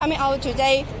coming out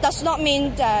today does not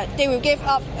mean that they will give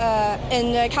up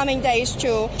in the coming days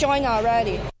to join our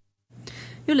rally.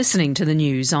 You're listening to the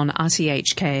news on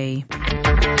RTHK.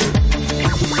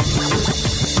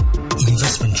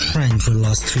 Investment trend for the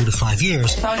last 3 to 5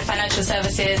 years. Public financial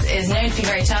services is known to be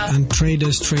very tough. And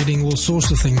traders trading all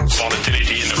sorts of things.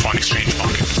 Volatility in the foreign exchange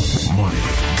market. Money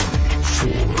for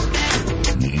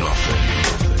nothing.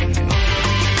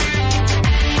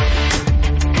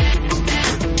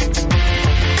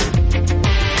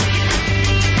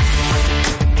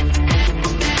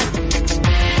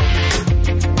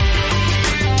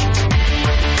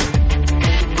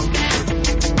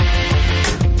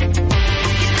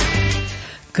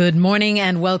 Good morning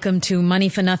and welcome to Money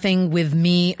for Nothing with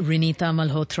me, Rinita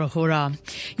Malhotra Hora.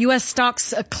 U.S.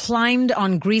 stocks climbed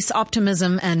on Greece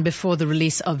optimism and before the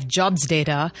release of jobs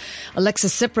data.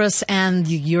 Alexis Tsipras and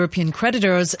the European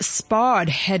creditors sparred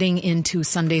heading into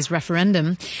Sunday's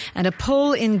referendum. And a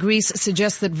poll in Greece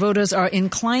suggests that voters are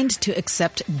inclined to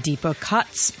accept deeper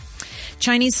cuts.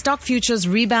 Chinese stock futures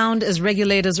rebound as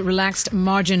regulators relaxed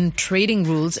margin trading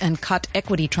rules and cut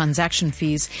equity transaction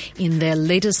fees in their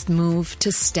latest move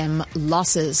to stem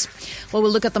losses. Well,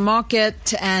 we'll look at the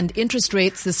market and interest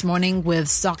rates this morning with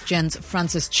SocGen's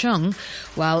Francis Chung,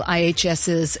 while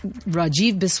IHS's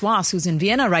Rajiv Biswas, who's in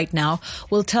Vienna right now,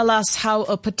 will tell us how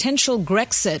a potential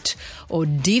Grexit or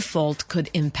default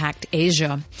could impact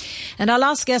Asia. And our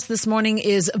last guest this morning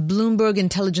is Bloomberg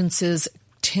Intelligence's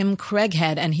Tim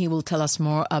Craighead, and he will tell us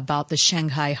more about the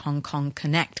Shanghai-Hong Kong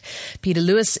Connect. Peter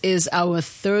Lewis is our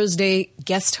Thursday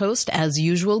guest host, as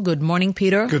usual. Good morning,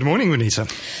 Peter. Good morning, Renita.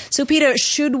 So, Peter,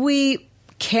 should we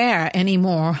care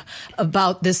anymore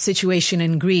about this situation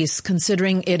in Greece,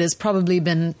 considering it has probably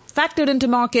been factored into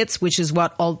markets, which is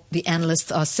what all the analysts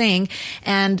are saying,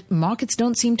 and markets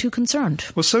don't seem too concerned?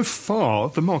 Well, so far,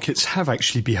 the markets have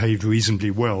actually behaved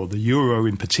reasonably well. The euro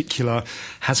in particular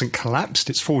hasn't collapsed.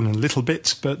 It's fallen a little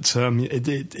bit, but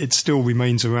it still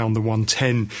remains around the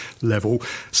 110 level.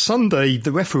 Sunday,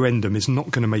 the referendum is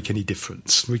not going to make any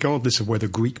difference, regardless of whether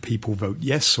Greek people vote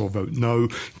yes or vote no.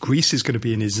 Greece is going to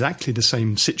be in exactly the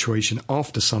same situation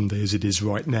after Sunday as it is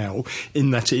right now,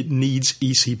 in that it needs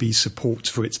ECB support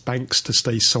for its banks to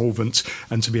stay solvent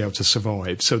and to be able to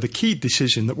survive. So the key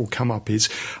decision that will come up is,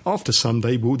 after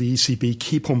Sunday, will the ECB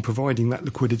keep on providing that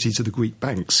liquidity to the Greek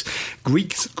banks?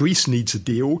 Greece needs a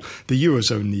deal. The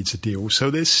Eurozone needs a deal.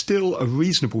 So there's still a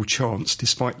reasonable chance,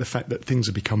 despite the fact that things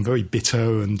have become very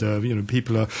bitter and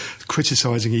people are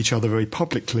criticising each other very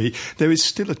publicly, there is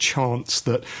still a chance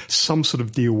that some sort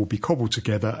of deal will be cobbled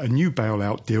together, a new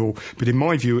bailout deal. But in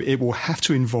my view, it will have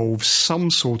to involve some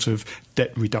sort of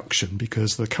debt reduction,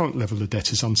 because the current level of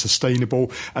debt is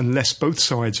unsustainable. Unless both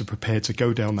sides are prepared to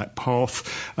go down that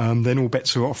path, then all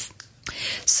bets are off.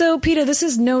 So, Peter, this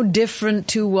is no different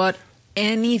to what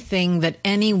anything that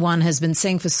anyone has been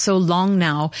saying for so long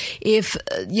now. If,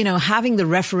 having the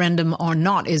referendum or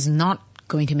not is not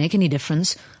going to make any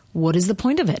difference, what is the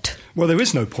point of it? Well, there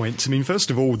is no point. I mean, first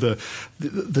of all, the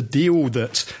deal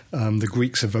that the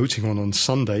Greeks are voting on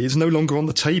Sunday is no longer on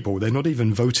the table. They're not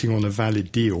even voting on a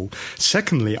valid deal.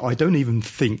 Secondly, I don't even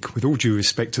think, with all due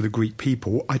respect to the Greek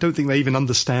people, I don't think they even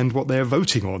understand what they're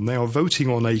voting on. They are voting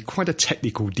on quite a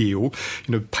technical deal.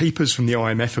 Papers from the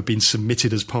IMF have been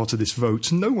submitted as part of this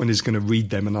vote. No one is going to read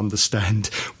them and understand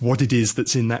what it is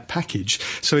that's in that package.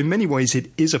 So in many ways, it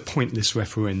is a pointless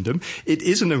referendum. It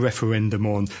isn't a referendum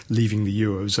on leaving the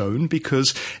Eurozone,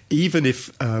 because even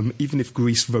if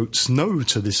Greece votes no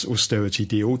to this austerity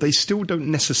deal, they still don't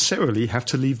necessarily have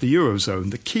to leave the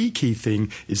Eurozone. The key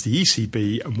thing is the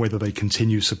ECB and whether they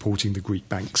continue supporting the Greek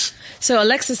banks. So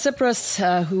Alexis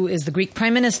Tsipras, who is the Greek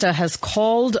Prime Minister, has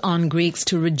called on Greeks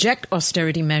to reject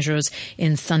austerity measures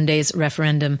in Sunday's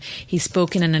referendum. He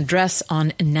spoke in an address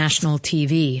on national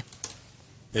TV.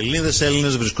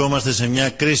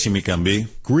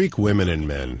 Greek women and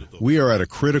men, we are at a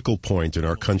critical point in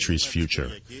our country's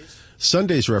future.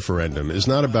 Sunday's referendum is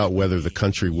not about whether the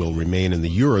country will remain in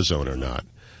the Eurozone or not.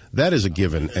 That is a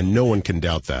given, and no one can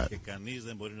doubt that.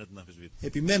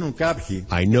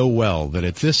 I know well that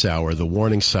at this hour the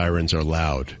warning sirens are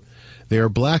loud. They are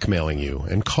blackmailing you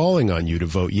and calling on you to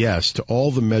vote yes to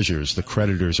all the measures the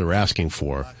creditors are asking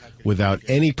for, without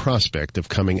any prospect of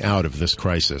coming out of this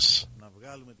crisis.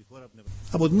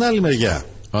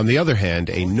 On the other hand,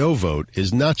 a no vote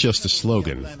is not just a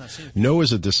slogan. No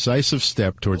is a decisive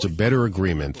step towards a better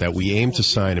agreement that we aim to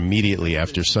sign immediately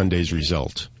after Sunday's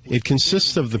result. It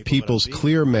consists of the people's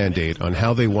clear mandate on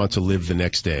how they want to live the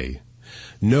next day.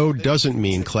 No doesn't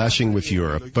mean clashing with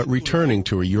Europe, but returning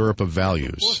to a Europe of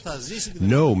values.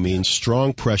 No means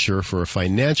strong pressure for a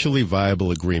financially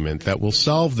viable agreement that will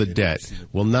solve the debt,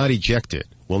 will not eject it,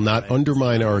 will not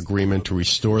undermine our agreement to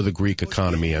restore the Greek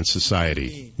economy and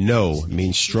society. No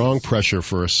means strong pressure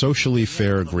for a socially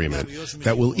fair agreement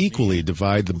that will equally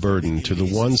divide the burden to the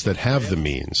ones that have the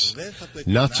means,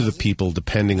 not to the people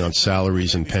depending on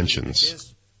salaries and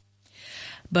pensions.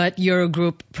 But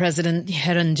Eurogroup President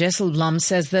Jeroen Dijsselbloem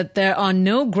says that there are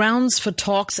no grounds for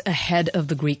talks ahead of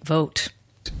the Greek vote.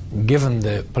 Given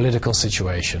the political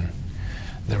situation,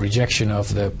 the rejection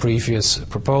of the previous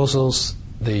proposals,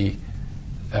 the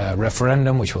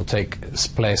referendum, which will take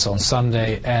place on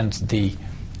Sunday, and the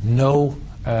no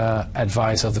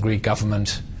advice of the Greek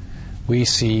government, we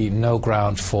see no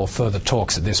ground for further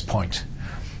talks at this point.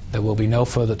 There will be no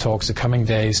further talks the coming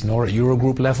days, nor at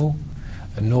Eurogroup level,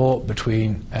 nor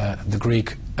between the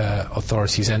Greek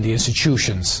authorities and the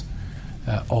institutions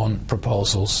on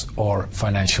proposals or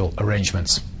financial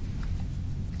arrangements.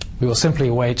 We will simply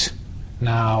await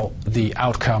now the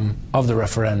outcome of the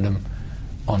referendum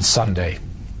on Sunday.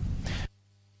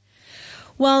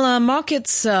 Well,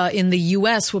 markets in the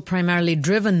U.S. were primarily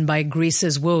driven by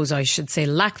Greece's woes, I should say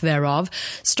lack thereof.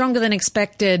 Stronger than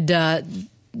expected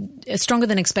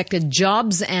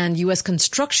jobs and U.S.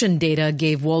 construction data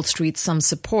gave Wall Street some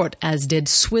support, as did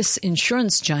Swiss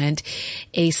insurance giant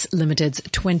Ace Limited's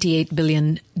 $28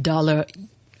 billion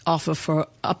offer for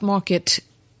upmarket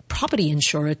property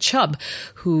insurer Chubb,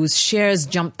 whose shares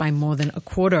jumped by more than a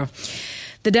quarter.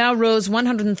 The Dow rose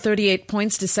 138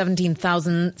 points to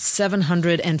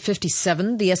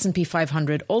 17,757. The S&P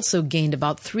 500 also gained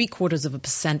about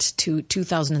 0.75% to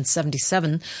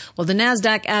 2,077, while the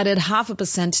Nasdaq added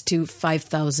 0.5% to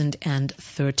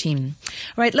 5,013.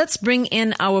 All right, let's bring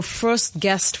in our first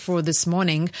guest for this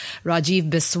morning, Rajiv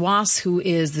Biswas, who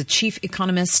is the chief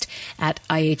economist at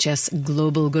IHS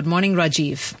Global. Good morning,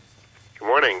 Rajiv. Good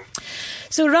morning.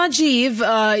 So, Rajiv,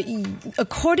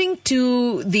 according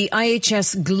to the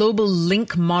IHS Global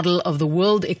Link model of the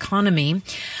world economy,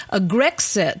 a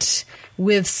Grexit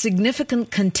with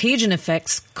significant contagion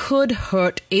effects could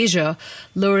hurt Asia,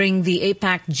 lowering the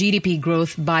APAC GDP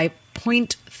growth by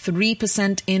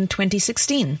 0.3% in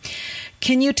 2016.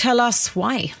 Can you tell us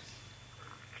why?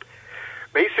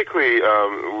 Basically,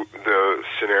 the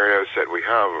scenarios that we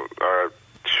have are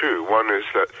two. One is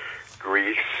that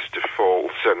Greece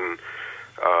defaults and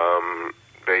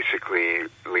basically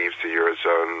leaves the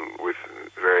Eurozone with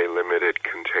very limited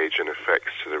contagion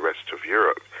effects to the rest of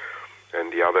Europe.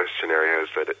 And the other scenario is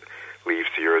that it leaves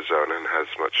the Eurozone and has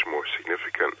much more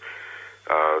significant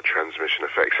transmission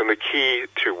effects. And the key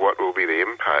to what will be the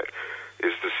impact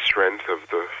is the strength of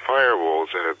the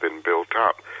firewalls that have been built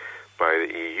up by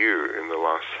the EU in the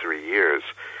last 3 years.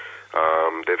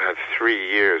 They've had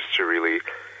 3 years to really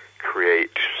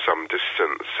create some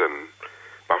distance and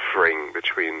buffering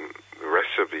between the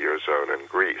rest of the Eurozone and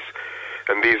Greece.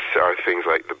 And these are things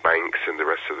like the banks in the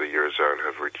rest of the Eurozone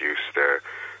have reduced their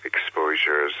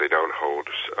exposures. They don't hold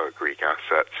Greek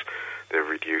assets. They've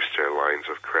reduced their lines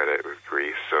of credit with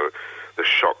Greece. So the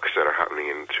shocks that are happening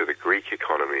into the Greek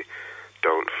economy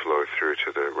don't flow through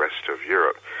to the rest of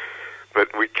Europe.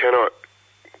 But we cannot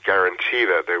guarantee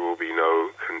that there will be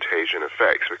no contagion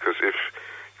effects, because if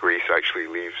Greece actually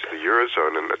leaves the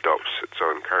Eurozone and adopts its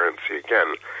own currency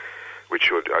again,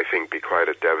 which would, I think, be quite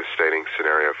a devastating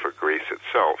scenario for Greece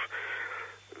itself,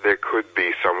 there could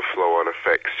be some flow-on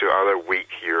effects to other weak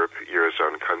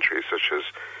Eurozone countries such as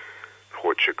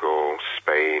Portugal,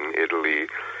 Spain, Italy,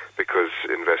 because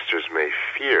investors may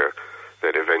fear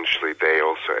that eventually they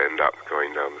also end up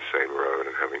going down the same road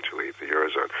and having to leave the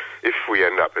Eurozone. If we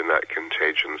end up in that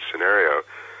contagion scenario,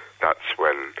 that's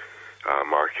when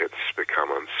markets become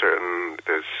uncertain.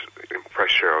 There's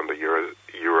pressure on the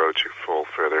euro to fall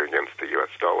further against the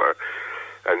US dollar.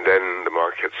 And then the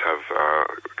markets have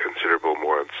considerable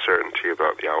more uncertainty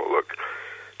about the outlook,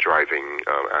 driving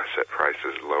asset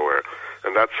prices lower.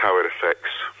 And that's how it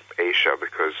affects Asia,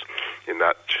 because in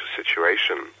that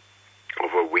situation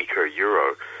of a weaker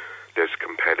euro, there's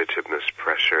competitiveness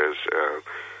pressures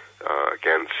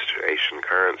against Asian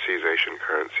currencies. Asian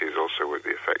currencies also would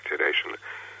be affected. Asian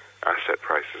asset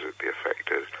prices would be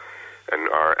affected. And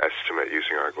our estimate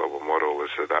using our global model is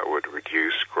that that would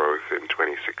reduce growth in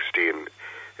 2016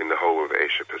 in the whole of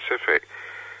Asia Pacific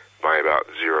by about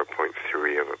 0.3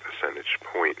 of a percentage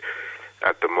point.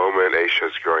 At the moment, Asia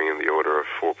is growing in the order of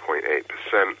 4.8%.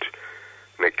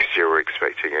 Next year, we're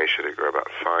expecting Asia to grow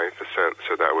about 5%,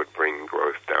 so that would bring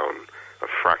growth down a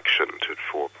fraction to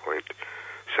 4.7%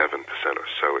 or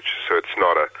so. So it's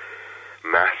not a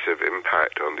massive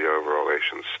impact on the overall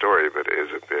Asian story, but it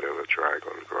is a bit of a drag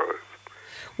on growth.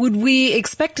 Would we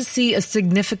expect to see a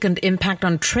significant impact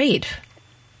on trade?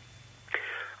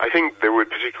 I think there would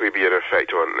particularly be an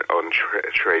effect on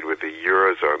trade with the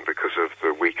Eurozone because of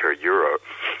the weaker euro.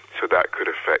 So that could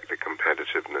affect the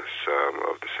competitiveness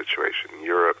of the situation in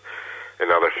Europe.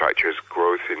 Another factor is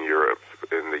growth in Europe,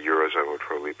 in the Eurozone would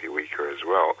probably be weaker as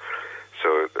well.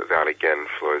 So that again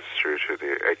flows through to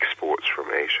the exports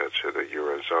from Asia to the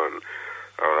Eurozone.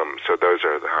 So those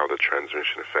are how the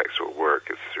transmission effects will work.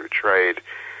 It's through trade,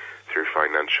 through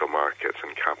financial markets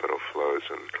and capital flows,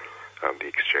 and the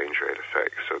exchange rate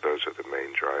effect. So those are the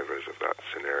main drivers of that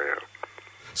scenario.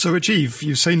 So, Rajiv,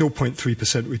 you say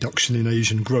 0.3% reduction in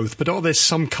Asian growth, but are there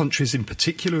some countries in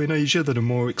particular in Asia that are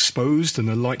more exposed and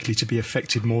are likely to be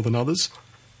affected more than others?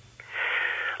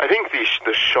 I think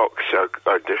the shocks are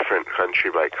different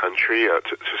country by country.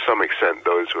 To some extent,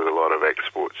 those with a lot of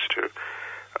exports to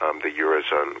the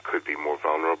Eurozone could be more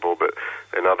vulnerable, but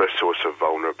another source of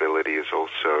vulnerability is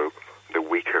also the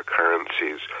weaker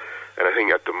currencies. And I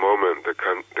think at the moment,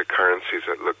 the currencies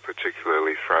that look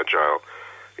particularly fragile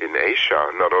in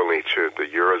Asia, not only to the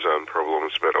Eurozone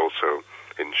problems, but also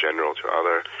in general to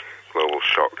other global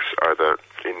shocks, are the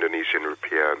Indonesian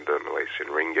rupiah and the Malaysian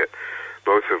ringgit,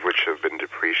 both of which have been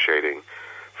depreciating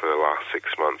for the last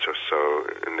 6 months or so.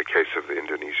 In the case of the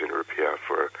Indonesian rupiah,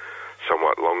 for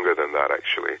somewhat longer than that,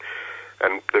 actually.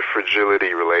 And the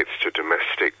fragility relates to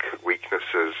domestic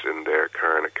weaknesses in their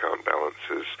current account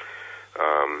balances.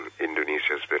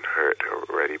 Indonesia has been hurt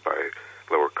already by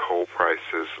lower coal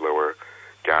prices, lower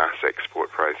gas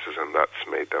export prices, and that's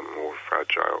made them more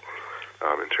fragile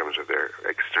in terms of their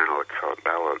external account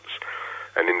balance.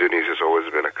 And Indonesia has always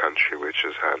been a country which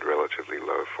has had relatively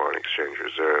low foreign exchange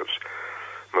reserves.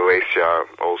 Malaysia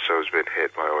also has been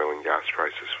hit by oil and gas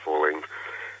prices falling,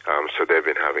 so they've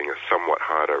been having a somewhat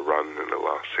harder run in the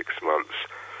last 6 months.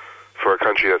 For a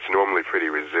country that's normally pretty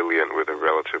resilient with a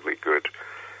relatively good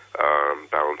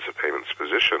balance of payments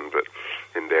position, but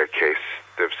in their case,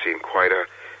 they've seen quite a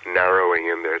narrowing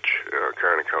in their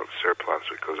current account surplus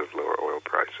because of lower oil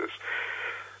prices.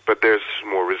 But there's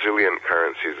more resilient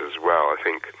currencies as well. I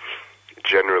think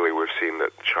generally we've seen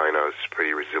that China is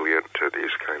pretty resilient to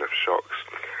these kind of shocks.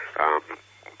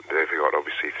 They've got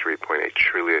obviously $3.8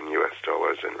 trillion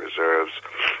in reserves.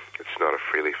 It's not a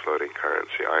freely floating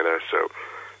currency either. So,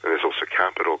 and there's also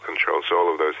capital control. So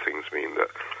all of those things mean that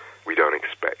we don't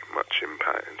expect much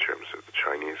impact in terms of the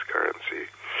Chinese currency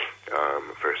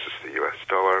versus the US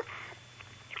dollar.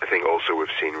 I think also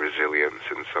we've seen resilience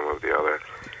in some of the other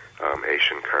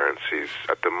Asian currencies.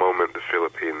 At the moment, the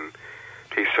Philippine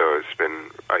peso has been,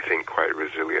 I think, quite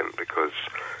resilient because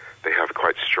they have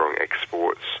quite strong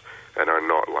exports and are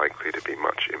not likely to be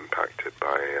much impacted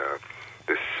by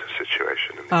this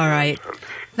situation. All right.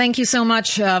 Thank you so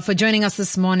much for joining us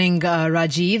this morning,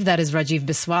 Rajiv. That is Rajiv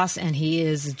Biswas, and he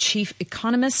is Chief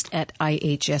Economist at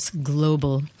IHS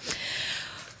Global.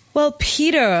 Well,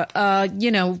 Peter,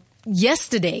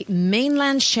 yesterday,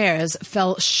 mainland shares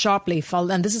fell sharply,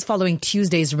 and this is following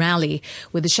Tuesday's rally,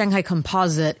 with the Shanghai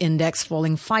Composite Index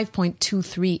falling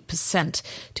 5.23%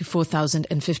 to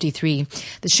 4,053.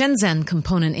 The Shenzhen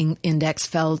Component Index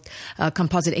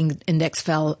Composite Index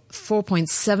fell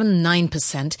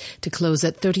 4.79% to close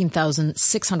at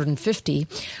 13,650,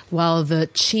 while the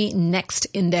Chi Next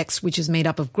Index, which is made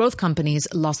up of growth companies,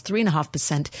 lost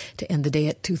 3.5% to end the day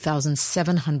at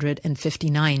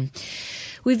 2,759.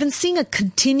 We've been seeing a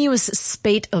continuous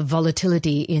spate of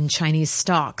volatility in Chinese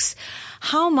stocks.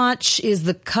 How much is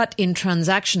the cut in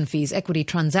transaction fees, equity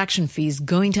transaction fees,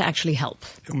 going to actually help?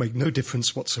 It'll make no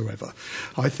difference whatsoever.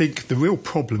 I think the real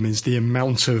problem is the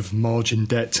amount of margin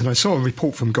debt. And I saw a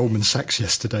report from Goldman Sachs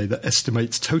yesterday that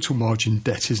estimates total margin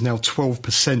debt is now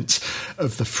 12%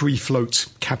 of the free float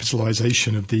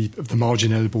capitalization of the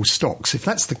margin eligible stocks. If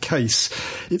that's the case,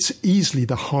 it's easily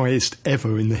the highest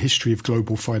ever in the history of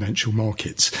global financial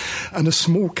markets. And a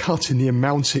small cut in the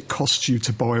amount it costs you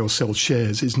to buy or sell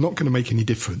shares is not going to make any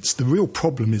difference. The real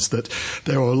problem is that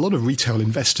there are a lot of retail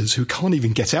investors who can't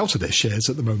even get out of their shares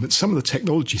at the moment. Some of the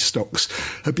technology stocks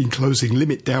have been closing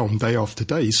limit down day after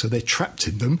day, so they're trapped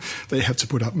in them. They have to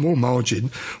put up more margin.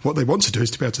 What they want to do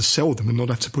is to be able to sell them and not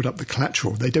have to put up the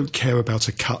collateral. They don't care about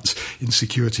a cut in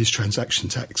securities transaction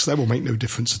tax. That will make no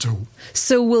difference at all.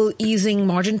 So will easing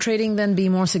margin trading then be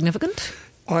more significant?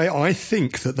 I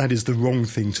think that is the wrong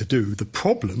thing to do. The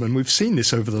problem, and we've seen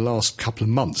this over the last couple of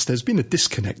months, there's been a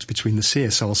disconnect between the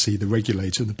CSRC, the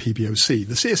regulator, and the PBOC.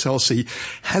 The CSRC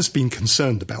has been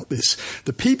concerned about this.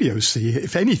 The PBOC,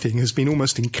 if anything, has been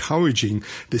almost encouraging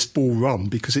this bull run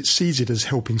because it sees it as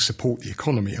helping support the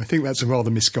economy. I think that's a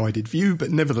rather misguided view,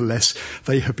 but nevertheless,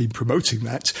 they have been promoting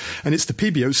that. And it's the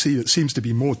PBOC that seems to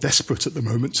be more desperate at the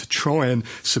moment to try and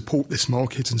support this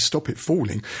market and stop it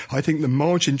falling. I think the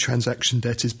margin transaction debt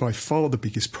debt is by far the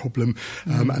biggest problem,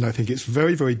 and I think it's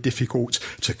very, very difficult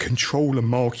to control a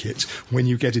market when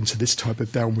you get into this type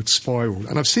of downward spiral.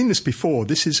 And I've seen this before.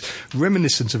 This is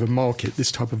reminiscent of a market,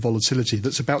 this type of volatility,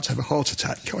 that's about to have a heart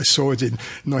attack. I saw it in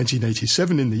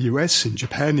 1987 in the US, in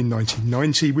Japan in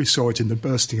 1990. We saw it in the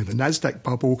bursting of the Nasdaq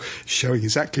bubble, showing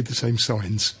exactly the same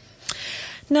signs.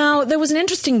 Now, there was an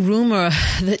interesting rumor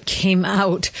that came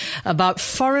out about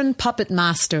foreign puppet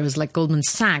masters like Goldman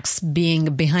Sachs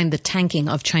being behind the tanking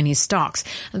of Chinese stocks.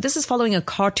 And this is following a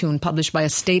cartoon published by a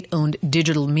state-owned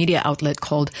digital media outlet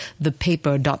called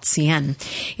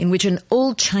thepaper.cn, in which an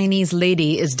old Chinese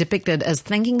lady is depicted as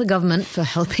thanking the government for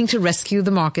helping to rescue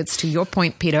the markets, to your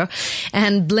point, Peter,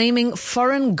 and blaming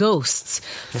foreign ghosts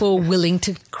for willing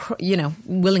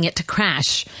it to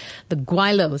crash. The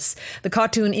Guilos. The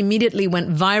cartoon immediately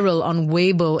went viral on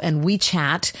Weibo and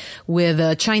WeChat,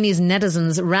 with Chinese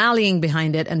netizens rallying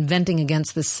behind it and venting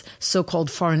against this so-called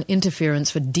foreign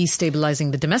interference for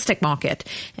destabilizing the domestic market.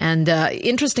 And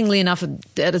interestingly enough,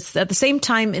 at the same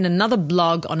time, in another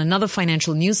blog on another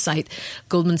financial news site,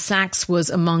 Goldman Sachs was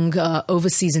among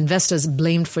overseas investors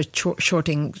blamed for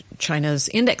shorting China's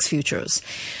index futures.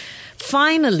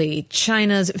 Finally,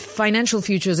 China's Financial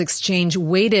Futures Exchange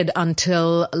waited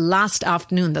until last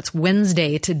afternoon, that's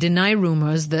Wednesday, to deny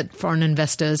rumors that foreign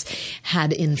investors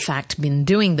had in fact been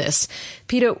doing this.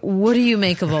 Peter, what do you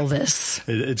make of all this?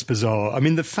 It's bizarre. I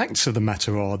mean, the facts of the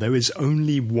matter are there is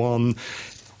only one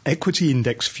equity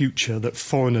index future that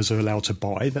foreigners are allowed to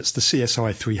buy. That's the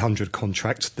CSI 300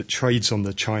 contract that trades on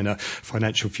the China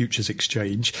Financial Futures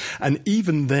Exchange. And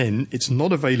even then, it's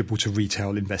not available to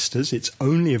retail investors. It's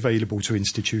only available to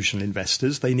institutional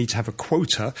investors. They need to have a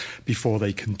quota before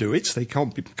they can do it. They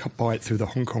can't buy it through the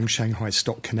Hong Kong Shanghai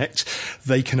Stock Connect.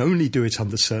 They can only do it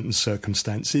under certain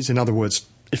circumstances. In other words,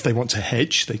 if they want to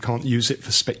hedge, they can't use it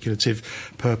for speculative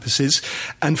purposes.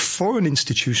 And foreign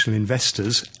institutional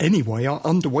investors, anyway, are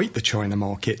underweight the China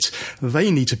market.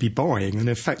 They need to be buying. And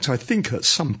in fact, I think at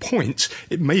some point,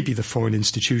 it may be the foreign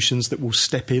institutions that will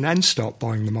step in and start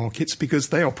buying the markets, because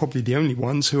they are probably the only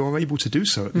ones who are able to do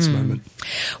so at this moment.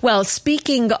 Well,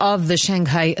 speaking of the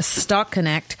Shanghai Stock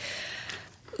Connect,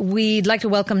 we'd like to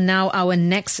welcome now our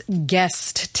next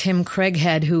guest, Tim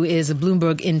Craighead, who is a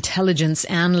Bloomberg intelligence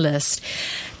analyst.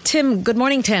 Tim, good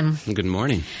morning, Tim. Good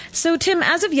morning. So, Tim,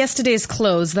 as of yesterday's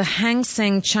close, the Hang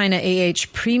Seng China AH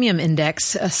Premium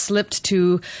Index slipped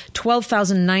to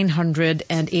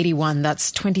 12,981.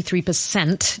 That's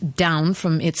 23% down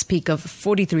from its peak of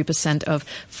 43% of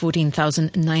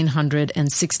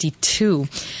 14,962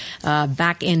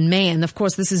 back in May. And, of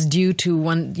course, this is due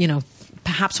to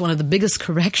perhaps one of the biggest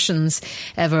corrections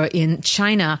ever in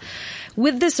China.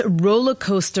 With this roller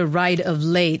coaster ride of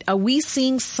late, are we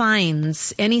seeing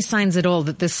any signs at all,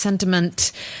 that this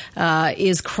sentiment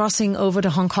is crossing over to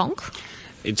Hong Kong?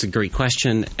 It's a great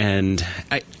question, and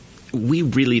we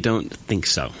really don't think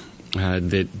so.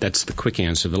 That's the quick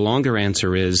answer. The longer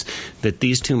answer is that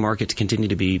these two markets continue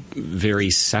to be very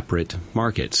separate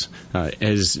markets.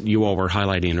 As you all were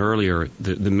highlighting earlier,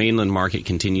 the mainland market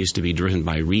continues to be driven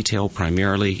by retail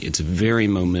primarily. It's very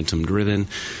momentum driven.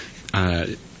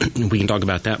 We can talk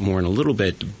about that more in a little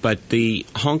bit, but the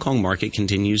Hong Kong market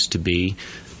continues to be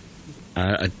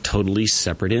a totally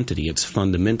separate entity. It's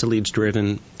fundamentally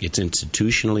driven. It's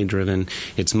institutionally driven.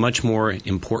 It's much more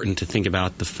important to think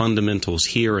about the fundamentals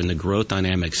here and the growth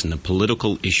dynamics and the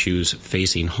political issues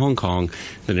facing Hong Kong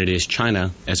than it is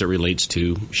China as it relates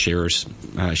to share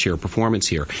performance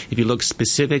here. If you look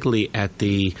specifically at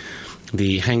the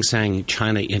Hang Seng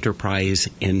China Enterprise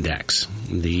Index,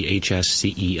 the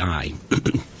HSCEI,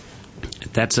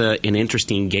 that's an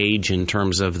interesting gauge in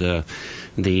terms of the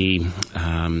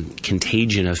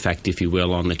contagion effect, if you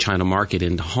will, on the China market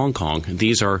into Hong Kong.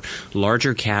 These are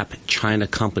larger cap China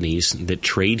companies that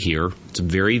trade here. It's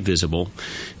very visible,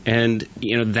 and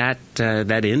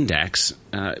that index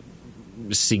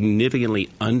significantly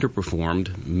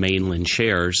underperformed mainland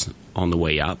shares on the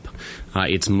way up.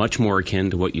 It's much more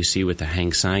akin to what you see with the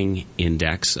Hang Seng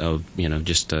index of,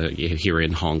 here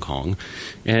in Hong Kong.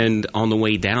 And on the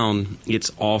way down,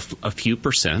 it's off a few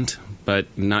percent, but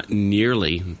not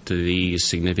nearly to the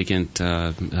significant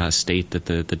state that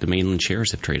the mainland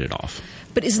shares have traded off.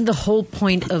 But isn't the whole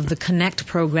point of the Connect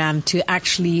program to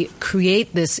actually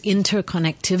create this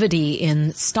interconnectivity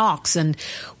in stocks? And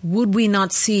would we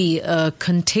not see a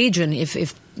contagion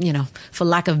if for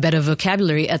lack of better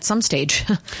vocabulary, at some stage?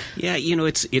 Yeah,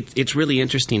 it's really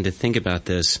interesting to think about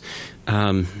this.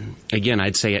 Again,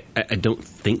 I'd say I don't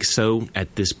think so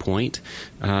at this point.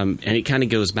 And it kind of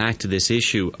goes back to this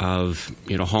issue of,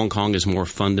 Hong Kong is more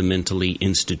fundamentally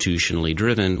institutionally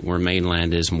driven, where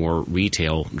mainland is more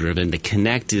retail driven. The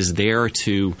Connect is there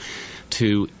to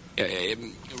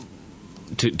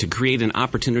create an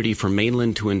opportunity for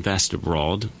mainland to invest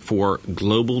abroad, for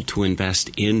global to invest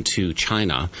into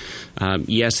China.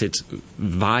 Yes, it's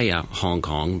via Hong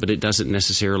Kong, but it doesn't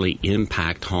necessarily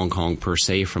impact Hong Kong per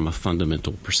se from a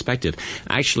fundamental perspective.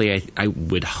 Actually, I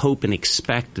would hope and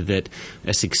expect that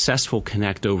a successful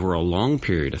Connect over a long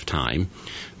period of time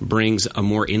brings a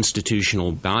more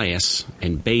institutional bias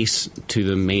and base to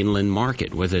the mainland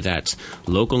market, whether that's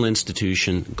local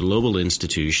institution, global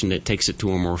institution, that takes it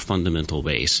to a more fundamental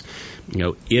base.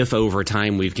 If over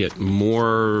time we get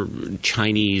more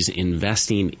Chinese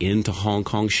investing into Hong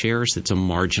Kong shares, it's a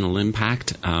marginal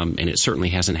impact, and it certainly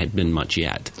hasn't been much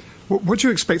yet. What do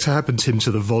you expect to happen, Tim,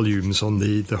 to the volumes on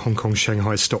the Hong Kong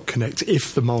Shanghai Stock Connect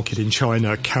if the market in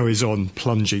China carries on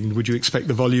plunging? Would you expect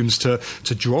the volumes to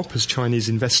drop as Chinese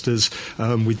investors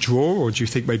withdraw, or do you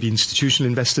think maybe institutional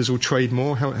investors will trade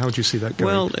more? How do you see that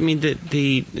going? Well, I mean,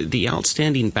 the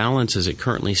outstanding balance as it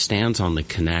currently stands on the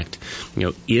Connect,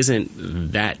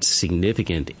 isn't that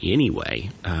significant anyway.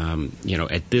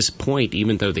 At this point,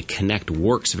 even though the Connect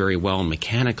works very well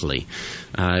mechanically,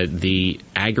 the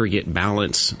aggregate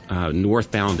balance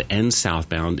northbound and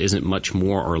southbound isn't much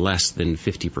more or less than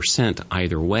 50%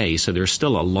 either way. So there's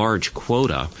still a large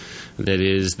quota that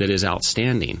is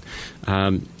outstanding.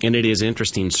 And it is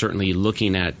interesting, certainly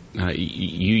looking at,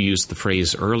 you used the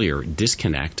phrase earlier,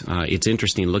 disconnect. It's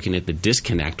interesting looking at the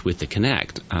disconnect with the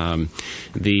Connect.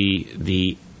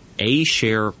 The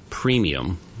A-share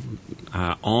premium,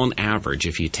 on average,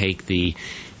 if you take the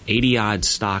 80-odd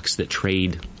stocks that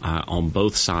trade on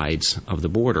both sides of the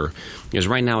border, is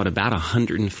right now at about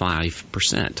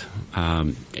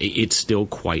 105%. It's still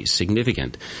quite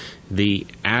significant. The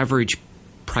average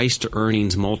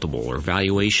price-to-earnings multiple or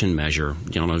valuation measure,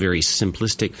 in a very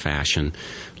simplistic fashion,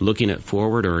 looking at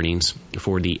forward earnings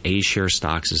for the A-share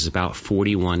stocks is about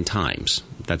 41 times.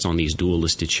 That's on these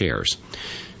dual-listed shares.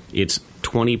 It's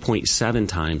 20.7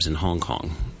 times in Hong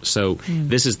Kong. So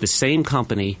this is the same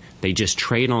company. They just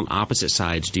trade on opposite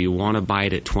sides. Do you want to buy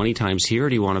it at 20 times here, or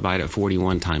do you want to buy it at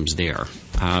 41 times there?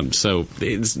 So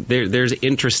there's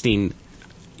interesting,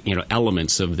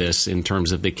 elements of this in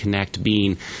terms of the Connect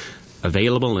being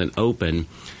available and open.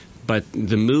 But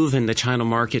the move in the China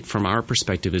market, from our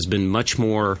perspective, has been much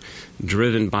more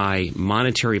driven by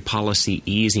monetary policy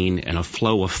easing and a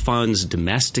flow of funds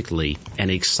domestically and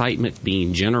excitement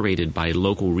being generated by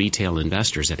local retail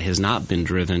investors. It has not been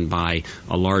driven by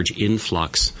a large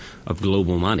influx of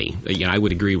global money. I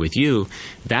would agree with you.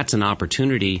 That's an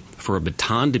opportunity for a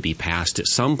baton to be passed at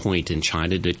some point in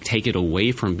China to take it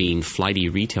away from being flighty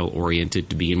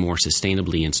retail-oriented to being more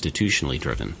sustainably institutionally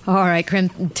driven. All right,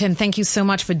 Tim, thank you so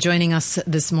much for joining us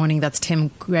this morning. That's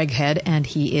Tim Gregghead, and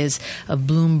he is a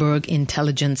Bloomberg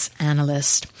intelligence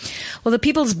analyst. Well, the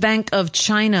People's Bank of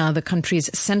China, the country's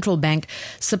central bank,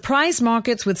 surprised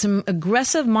markets with some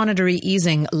aggressive monetary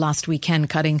easing last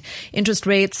weekend, cutting interest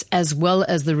rates as well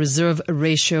as the reserve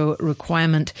ratio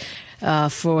requirement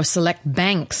for select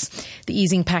banks. The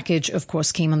easing package, of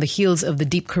course, came on the heels of the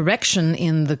deep correction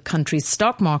in the country's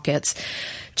stock markets.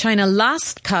 China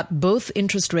last cut both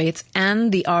interest rates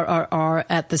and the RRR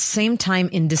at the same time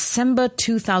in December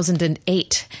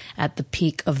 2008, at the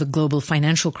peak of the global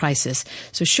financial crisis.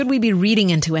 So should we be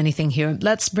reading into anything here?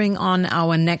 Let's bring on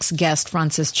our next guest,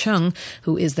 Francis Chung,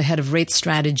 who is the head of rate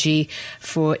strategy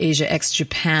for Asia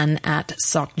ex-Japan at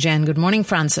SocGen. Good morning,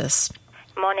 Francis.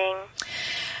 Morning.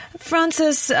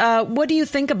 Francis, what do you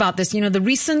think about this? The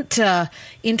recent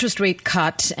interest rate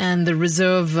cut and the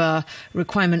reserve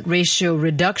requirement ratio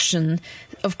reduction,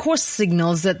 of course,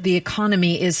 signals that the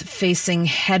economy is facing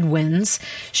headwinds.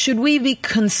 Should we be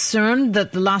concerned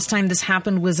that the last time this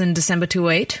happened was in December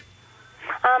 2008?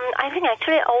 I think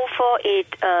actually overall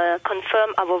it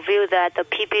confirmed our view that the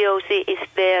PBOC is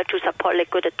there to support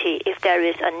liquidity if there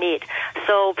is a need.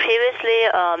 So previously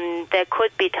there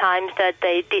could be times that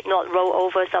they did not roll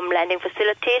over some lending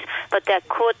facilities, but that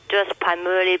could just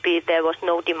primarily be there was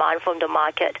no demand from the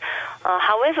market.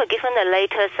 However, given the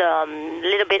latest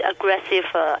little bit aggressive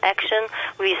action,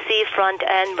 we see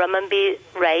front-end renminbi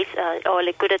rates or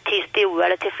liquidity still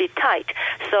relatively tight.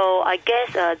 So I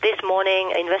guess this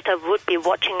morning investors would be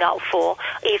watching out out for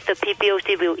if the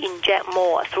PBOC will inject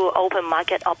more through open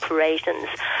market operations.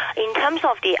 In terms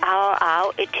of the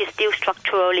RRR, it is still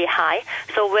structurally high.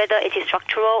 So whether it is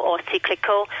structural or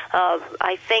cyclical,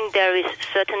 I think there is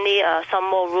certainly some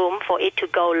more room for it to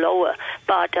go lower.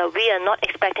 But we are not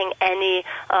expecting any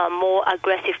more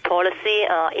aggressive policy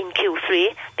in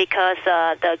Q3 because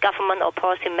the government or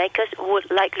policymakers would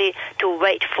likely to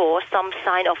wait for some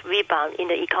sign of rebound in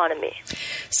the economy.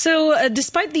 So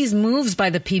despite these moves by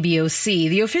the PBOC,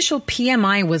 the official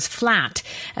PMI was flat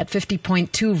at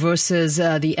 50.2 versus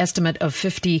the estimate of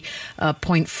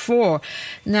 50.4.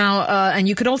 Now, and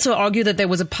you could also argue that there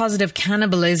was a positive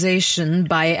cannibalization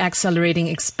by accelerating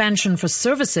expansion for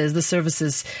services, the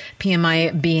services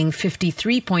PMI being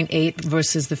 53.8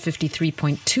 versus the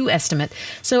 53.2 estimate.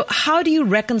 So how do you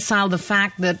reconcile the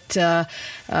fact that the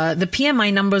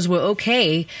PMI numbers were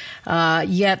okay,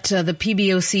 yet the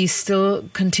PBOC still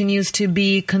continues to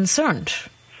be concerned?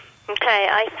 Okay,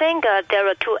 I think there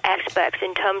are two aspects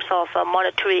in terms of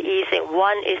monetary easing.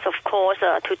 One is, of course,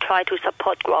 to try to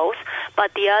support growth,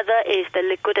 but the other is the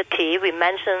liquidity. We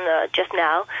mentioned just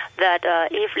now that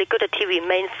if liquidity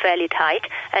remains fairly tight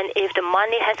and if the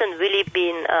money hasn't really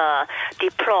been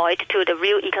deployed to the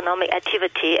real economic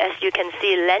activity, as you can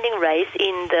see, lending rates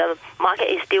in the market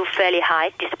is still fairly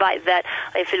high. Despite that,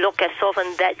 if you look at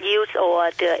sovereign debt yields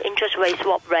or the interest rate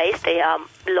swap rates, they are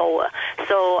lower.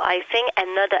 So I think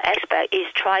another aspect is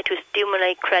try to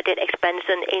stimulate credit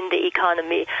expansion in the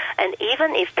economy. And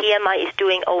even if PMI is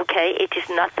doing okay, it is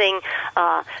nothing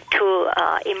too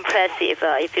impressive.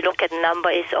 If you look at the number,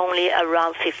 it's only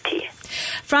around 50.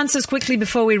 Francis, quickly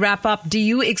before we wrap up, do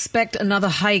you expect another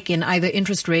hike in either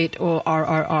interest rate or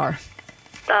RRR?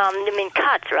 You mean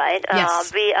cuts, right?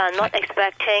 Yes. We are not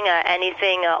expecting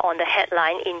anything on the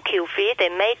headline in Q3. They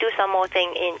may do some more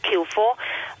thing in Q4.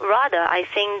 Rather, I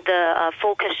think the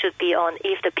focus should be on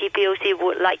if the PBOC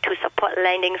would like to support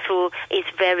lending through its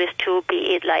various tools,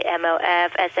 be it like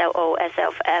MLF, SLO,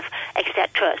 SLF,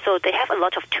 etc. So they have a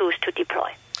lot of tools to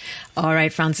deploy. All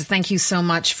right, Francis, thank you so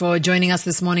much for joining us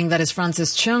this morning. That is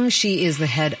Francis Chung. She is the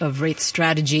head of rate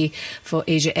strategy for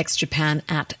Asia ex-Japan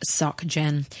at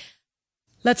SocGen.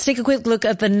 Let's take a quick look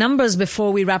at the numbers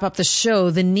before we wrap up the show.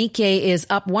 The Nikkei is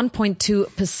up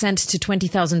 1.2% to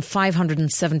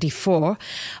 20,574.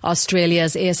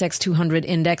 Australia's ASX 200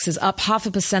 index is up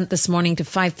 0.5% this morning to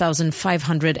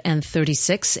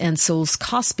 5,536. And Seoul's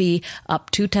Kospi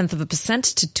up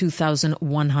 0.2% to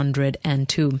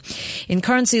 2,102. In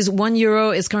currencies,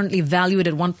 €1 is currently valued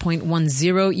at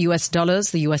 1.10 US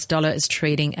dollars. The US dollar is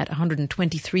trading at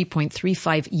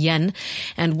 123.35 yen.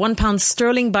 And £1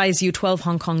 sterling buys you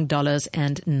 12 Hong Kong dollars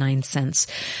and 9 cents.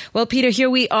 Well, Peter, here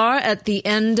we are at the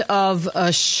end of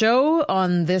a show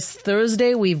on this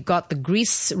Thursday. We've got the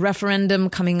Greece referendum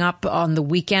coming up on the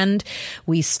weekend.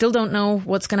 We still don't know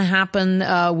what's going to happen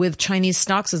with Chinese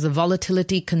stocks as the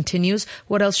volatility continues.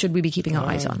 What else should we be keeping our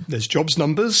eyes on? There's jobs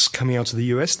numbers coming out of the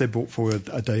US. They're brought forward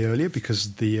a day earlier because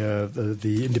of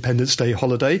the Independence Day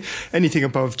holiday. Anything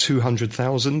above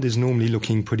 200,000 is normally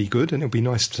looking pretty good, and it'll be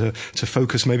nice to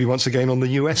focus maybe once again on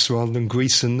the US rather than Greece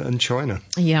and China.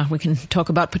 Yeah, we can talk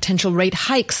about potential rate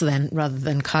hikes then rather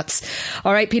than cuts.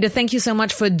 All right, Peter, thank you so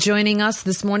much for joining us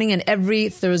this morning and every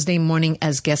Thursday morning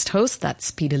as guest host. That's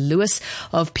Peter Lewis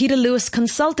of Peter Lewis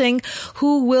Consulting,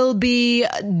 who will be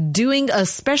doing a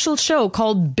special show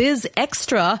called Biz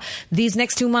Extra these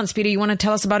next 2 months. Peter, you want to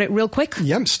tell us about it real quick?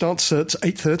 Yeah, starts at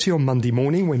 8:30 on Monday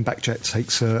morning when Backjet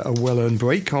takes a well-earned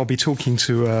break. I'll be talking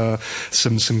to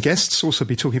some guests, also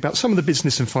be talking about some of the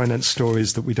business and finance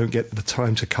stories that we don't get the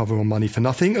time to cover on Money for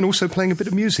Nothing, and also playing a bit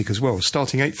of music as well,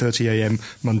 starting 8:30 a.m.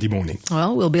 Monday morning.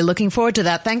 Well, we'll be looking forward to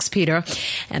that. Thanks, Peter.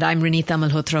 And I'm Renita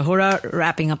Malhotra Hora,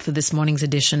 wrapping up for this morning's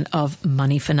edition of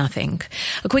Money for Nothing.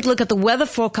 A quick look at the weather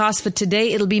forecast for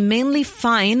today. It'll be mainly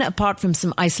fine, apart from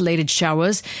some isolated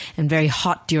showers, and very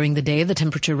hot during the day. The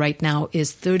temperature right now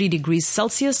is 30 degrees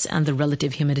Celsius, and the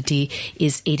relative humidity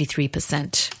is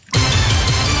 83%.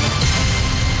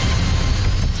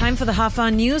 Time for the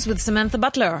half-hour news with Samantha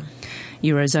Butler.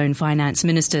 Eurozone finance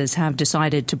ministers have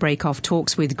decided to break off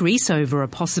talks with Greece over a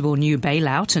possible new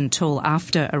bailout until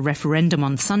after a referendum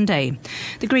on Sunday.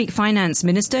 The Greek finance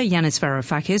minister, Yanis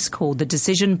Varoufakis, called the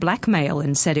decision blackmail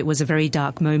and said it was a very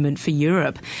dark moment for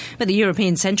Europe. But the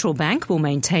European Central Bank will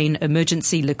maintain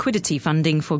emergency liquidity funding for